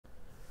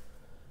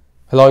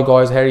Hello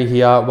guys, Harry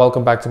here.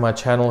 Welcome back to my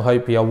channel.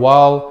 Hope you're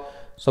well.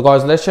 So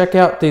guys, let's check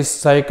out this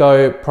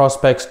Seiko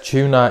Prospex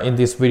tuner in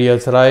this video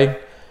today.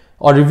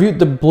 I reviewed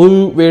the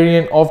blue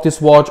variant of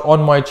this watch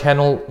on my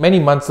channel many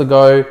months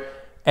ago.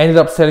 Ended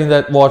up selling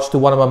that watch to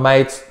one of my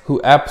mates who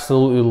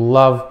absolutely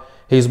love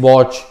his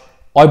watch.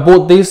 I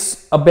bought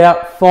this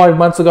about 5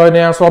 months ago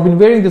now, so I've been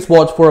wearing this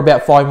watch for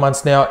about 5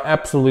 months now.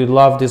 Absolutely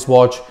love this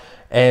watch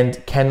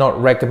and cannot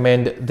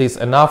recommend this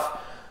enough.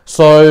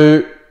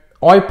 So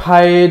I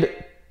paid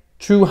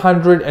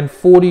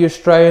 240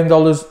 Australian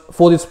dollars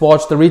for this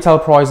watch. The retail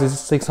price is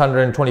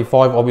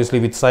 625.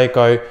 Obviously with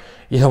Seiko,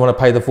 you don't want to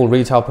pay the full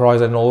retail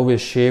price, and I'll always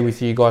share with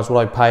you guys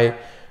what I pay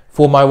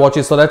for my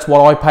watches. So that's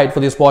what I paid for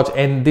this watch,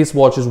 and this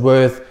watch is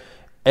worth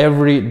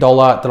every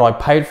dollar that I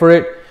paid for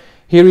it.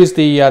 Here is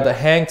the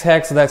hang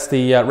tag, so that's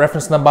the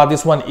reference number.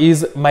 This one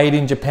is made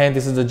in Japan.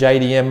 This is the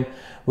JDM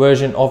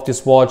version of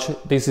this watch.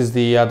 This is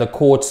the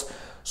quartz,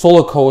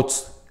 solar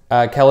quartz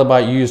caliber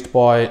used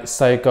by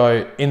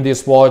Seiko in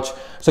this watch.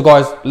 So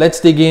guys, let's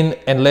dig in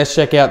and let's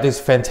check out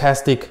this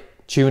fantastic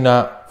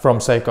tuner from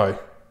Seiko.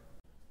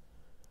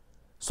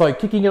 So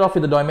kicking it off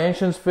with the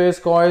dimensions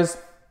first, guys,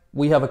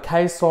 we have a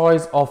case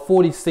size of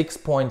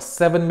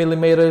 46.7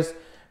 millimeters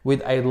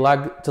with a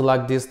lug to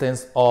lug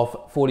distance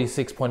of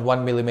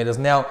 46.1 millimeters.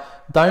 Now,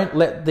 don't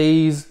let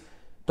these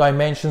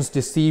dimensions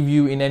deceive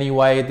you in any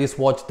way. This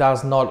watch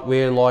does not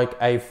wear like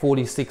a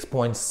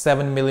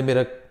 46.7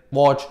 millimeter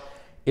watch.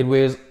 It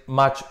wears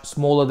much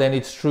smaller than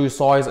its true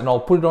size, and I'll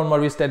put it on my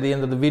wrist at the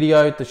end of the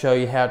video to show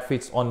you how it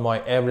fits on my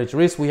average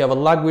wrist. We have a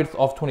lug width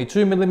of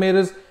 22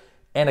 millimeters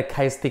and a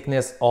case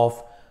thickness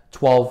of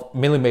 12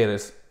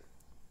 millimeters.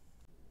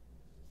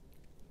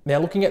 Now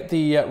looking at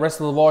the rest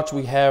of the watch,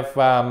 we have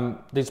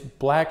this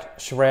black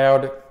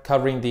shroud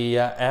covering the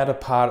outer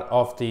part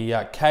of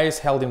the case,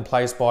 held in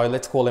place by,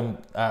 let's call them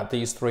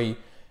these three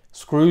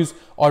screws.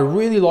 I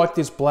really like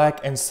this black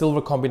and silver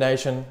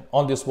combination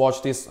on this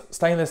watch. This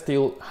stainless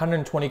steel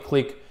 120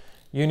 click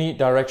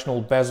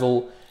unidirectional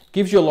bezel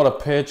gives you a lot of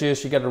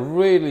purchase. You get a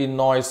really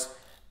nice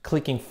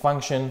clicking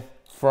function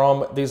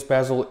from this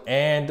bezel,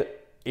 and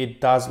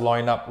it does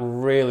line up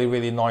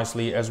really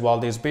nicely as well.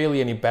 There's barely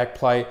any back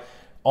play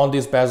on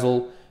this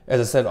bezel. As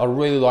I said, I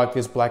really like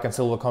this black and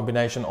silver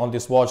combination on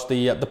this watch.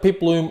 The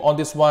pip loom on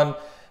this one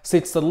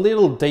sits a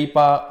little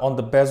deeper on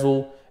the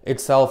bezel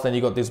itself, and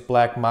you got these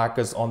black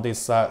markers on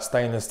this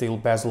stainless steel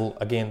bezel.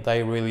 Again,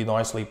 they really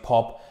nicely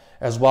pop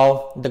as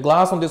well. The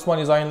glass on this one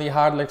is only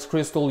hardlex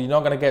crystal. You're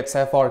not going to get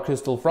sapphire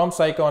crystal from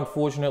Seiko,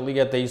 unfortunately,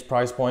 at these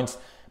price points.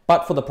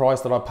 But for the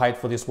price that I paid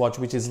for this watch,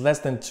 which is less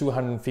than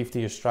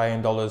 250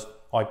 Australian dollars,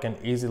 I can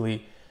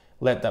easily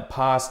let that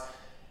pass.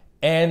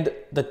 And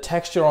the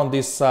texture on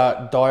this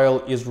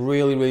dial is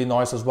really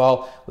nice as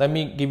well. Let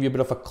me give you a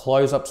bit of a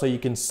close-up so you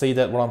can see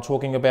that what I'm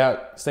talking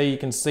about. So you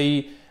can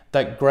see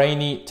that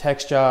grainy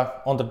texture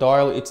on the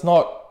dial. It's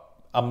not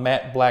a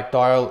matte black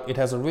dial. It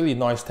has a really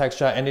nice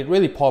texture, and it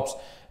really pops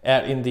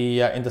out in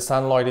the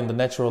sunlight, in the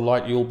natural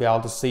light. You'll be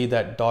able to see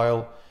that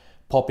dial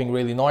popping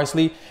really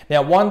nicely.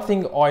 Now, one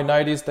thing I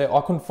noticed that I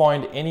couldn't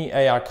find any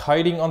AR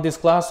coating on this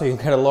glass, so you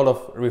get a lot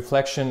of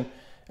reflection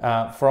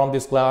from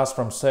this glass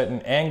from certain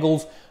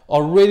angles. I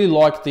really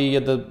like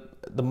the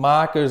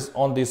markers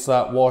on this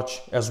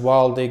watch as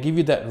well. They give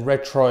you that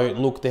retro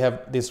look. They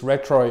have this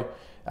retro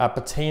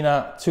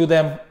patina to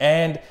them,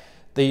 and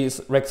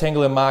these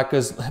rectangular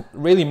markers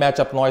really match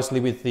up nicely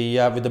with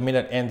the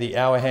minute and the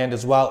hour hand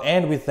as well,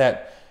 and with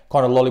that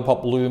kind of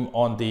lollipop loom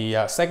on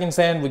the seconds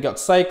hand. We got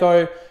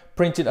Seiko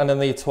printed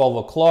underneath 12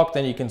 o'clock.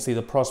 Then you can see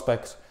the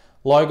Prospex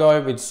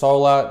logo with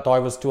solar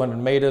divers 200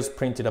 meters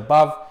printed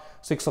above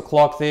 6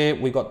 o'clock there.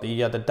 We got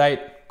the date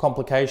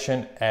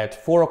complication at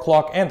 4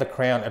 o'clock and the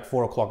crown at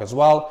 4 o'clock as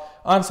well.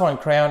 Unsigned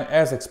crown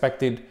as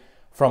expected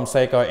from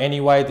Seiko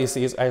anyway. This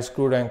is a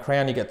screw down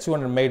crown. You get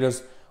 200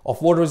 meters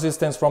of water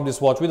resistance from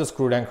this watch with a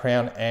screw down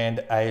crown and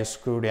a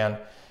screw down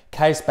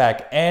case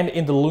back. And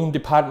in the loom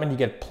department, you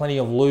get plenty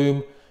of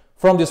loom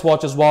from this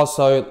watch as well.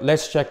 So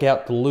let's check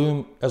out the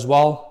loom as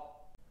well.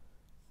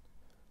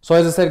 So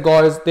as I said,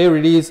 guys, there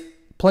it is.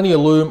 Plenty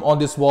of loom on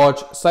this watch.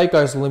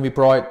 Seiko's Lumi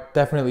Bright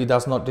definitely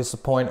does not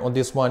disappoint on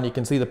this one. You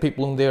can see the pip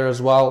loom there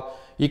as well.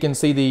 You can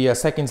see the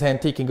seconds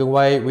hand ticking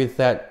away with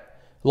that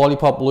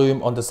lollipop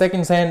loom on the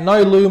seconds hand.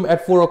 No loom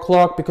at 4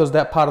 o'clock because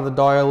that part of the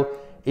dial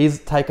is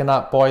taken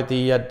up by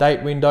the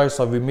date window,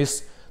 so we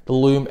miss the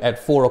loom at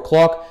 4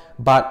 o'clock.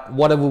 But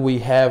whatever we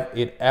have,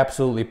 it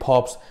absolutely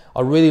pops.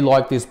 I really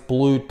like this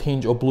blue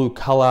tinge or blue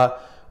color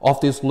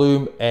of this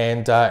loom,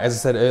 and as I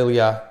said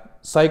earlier,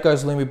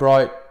 Seiko's Lumi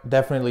Bright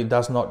definitely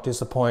does not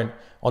disappoint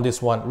on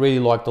this one. Really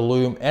like the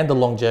loom and the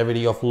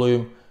longevity of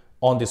loom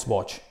on this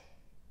watch.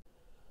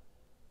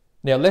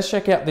 Now let's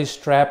check out this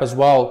strap as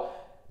well.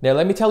 Now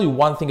let me tell you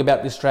one thing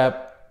about this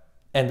strap,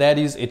 and that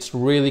is it's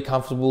really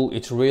comfortable,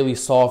 it's really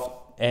soft,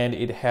 and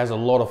it has a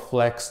lot of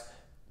flex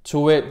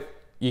to it.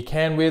 You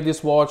can wear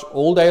this watch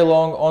all day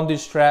long on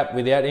this strap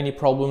without any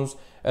problems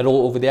at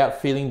all, or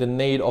without feeling the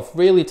need of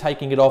really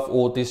taking it off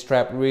or this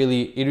strap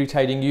really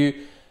irritating you.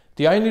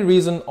 The only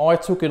reason I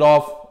took it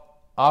off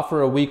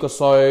after a week or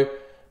so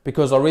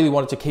because I really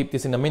wanted to keep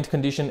this in a mint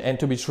condition. And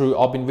to be true,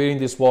 I've been wearing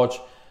this watch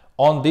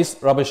on this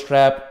rubber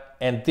strap,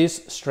 and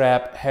this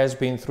strap has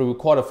been through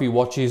quite a few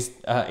watches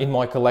in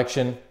my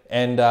collection.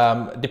 And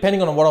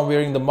depending on what I'm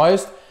wearing the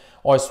most,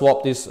 I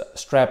swap this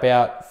strap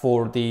out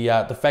for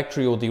the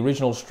factory or the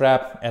original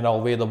strap, and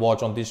I'll wear the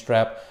watch on this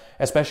strap,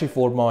 especially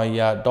for my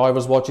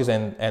divers watches.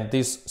 And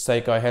this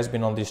Seiko has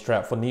been on this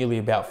strap for nearly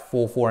about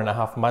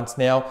 4.5 months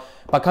now.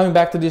 But coming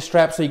back to this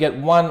strap, so you get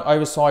one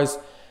oversized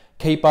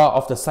keeper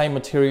of the same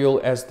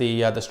material as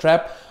the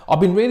strap. I've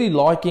been really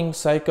liking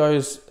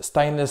Seiko's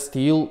stainless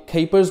steel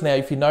keepers. Now,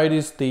 if you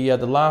notice the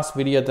last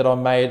video that I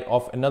made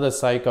of another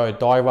Seiko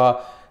diver,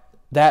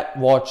 that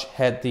watch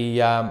had the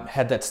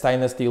had that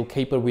stainless steel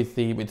keeper with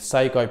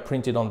Seiko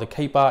printed on the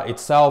keeper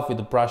itself with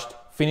the brushed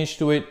finish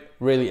to it.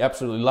 Really,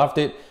 absolutely loved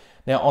it.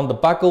 Now on the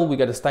buckle, we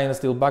got a stainless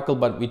steel buckle,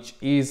 but which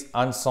is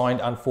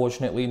unsigned,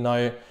 unfortunately.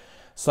 No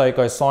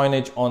Seiko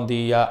signage on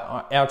the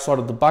outside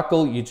of the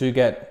buckle. You do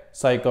get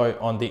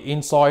Seiko on the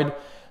inside.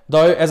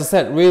 Though, as I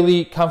said,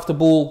 really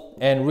comfortable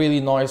and really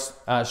nice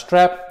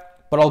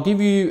strap. But I'll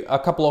give you a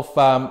couple of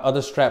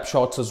other strap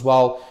shots as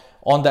well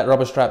on that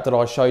rubber strap that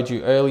I showed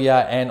you earlier,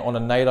 and on a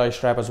NATO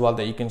strap as well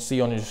that you can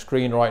see on your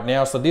screen right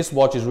now. So this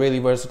watch is really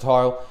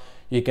versatile.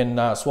 You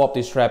can swap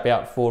this strap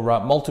out for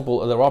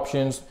multiple other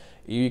options.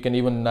 You can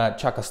even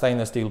chuck a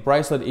stainless steel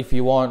bracelet if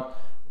you want,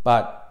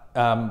 but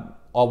I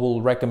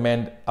will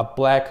recommend a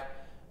black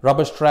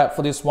rubber strap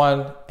for this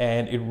one,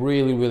 and it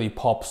really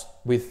pops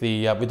with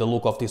the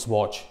look of this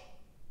watch.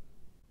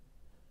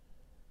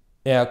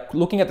 Now,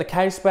 looking at the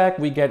case back,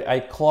 we get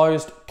a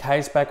closed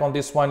case back on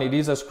this one. It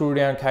is a screw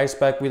down case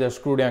back with a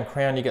screw down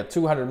crown. You get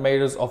 200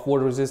 meters of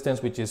water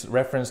resistance, which is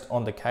referenced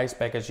on the case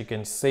back. As you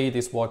can see,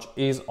 this watch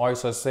is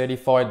ISO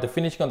certified. The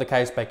finishing on the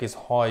case back is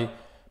high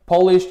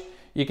polished.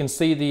 You can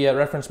see the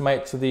reference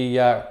made to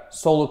the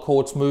solar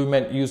quartz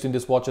movement used in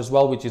this watch as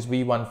well, which is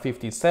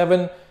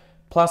V157.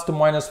 Plus to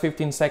minus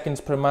 15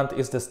 seconds per month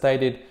is the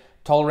stated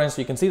tolerance.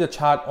 You can see the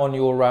chart on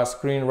your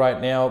screen right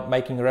now,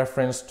 making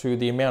reference to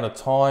the amount of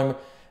time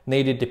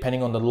needed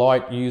depending on the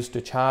light used to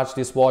charge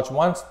this watch.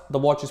 Once the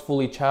watch is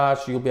fully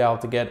charged, you'll be able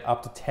to get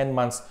up to 10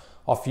 months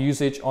of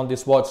usage on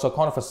this watch. So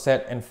kind of a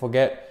set and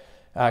forget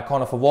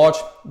kind of a watch.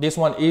 This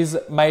one is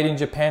made in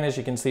Japan, as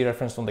you can see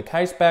referenced on the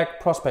case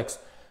back, Prospex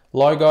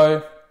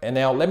logo. And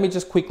now let me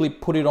just quickly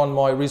put it on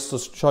my wrist to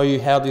show you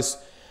how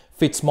this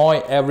fits my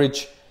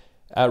average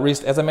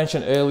wrist. As I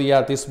mentioned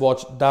earlier, this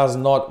watch does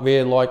not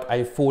wear like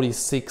a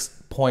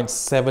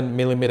 46.7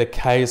 millimeter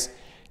case.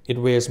 It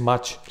wears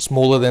much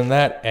smaller than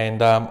that,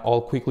 and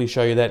I'll quickly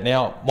show you that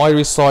now. My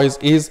wrist size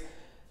is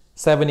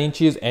 7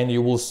 inches, and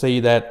you will see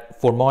that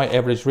for my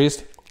average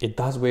wrist, it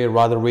does wear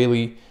rather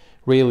really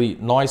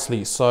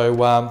nicely.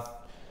 So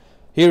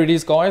here it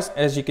is, guys.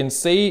 As you can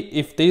see,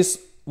 if this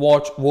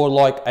watch wore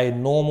like a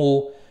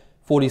normal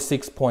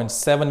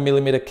 46.7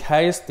 millimeter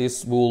case,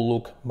 this will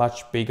look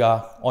much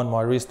bigger on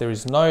my wrist. There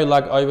is no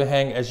lug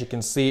overhang, as you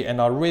can see,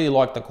 and I really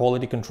like the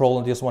quality control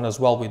on this one as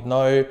well, with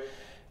no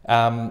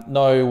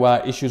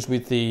issues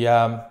with the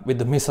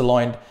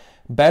misaligned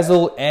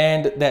bezel,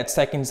 and that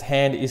seconds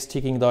hand is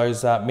ticking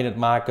those minute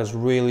markers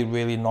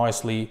really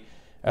nicely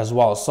as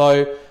well.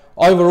 So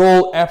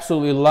overall,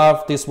 absolutely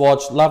love this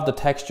watch. Love the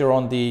texture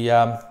on the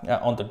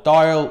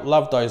dial.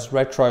 Love those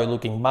retro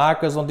looking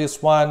markers on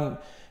this one,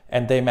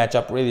 and they match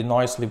up really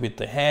nicely with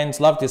the hands.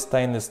 Love this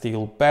stainless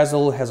steel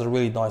bezel, has a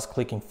really nice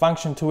clicking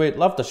function to it.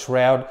 Love the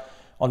shroud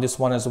on this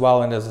one as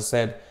well, and as I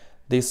said,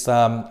 this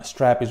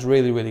strap is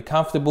really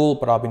comfortable.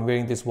 But I've been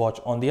wearing this watch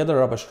on the other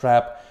rubber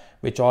strap,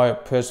 which I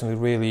personally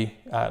really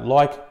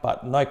like,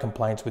 but no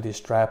complaints with this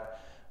strap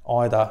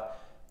either.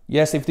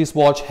 Yes, if this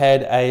watch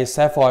had a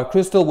sapphire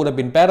crystal, would have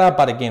been better,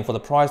 but again, for the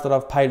price that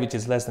I've paid, which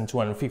is less than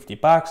 250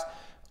 bucks,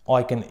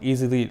 I can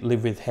easily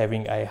live with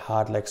having a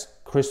hardlex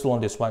crystal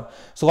on this one.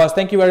 So guys,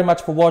 thank you very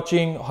much for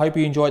watching. I hope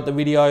you enjoyed the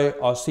video.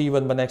 I'll see you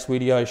in the next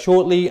video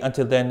shortly.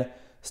 Until then,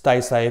 stay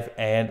safe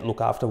and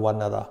look after one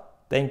another.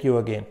 Thank you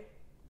again.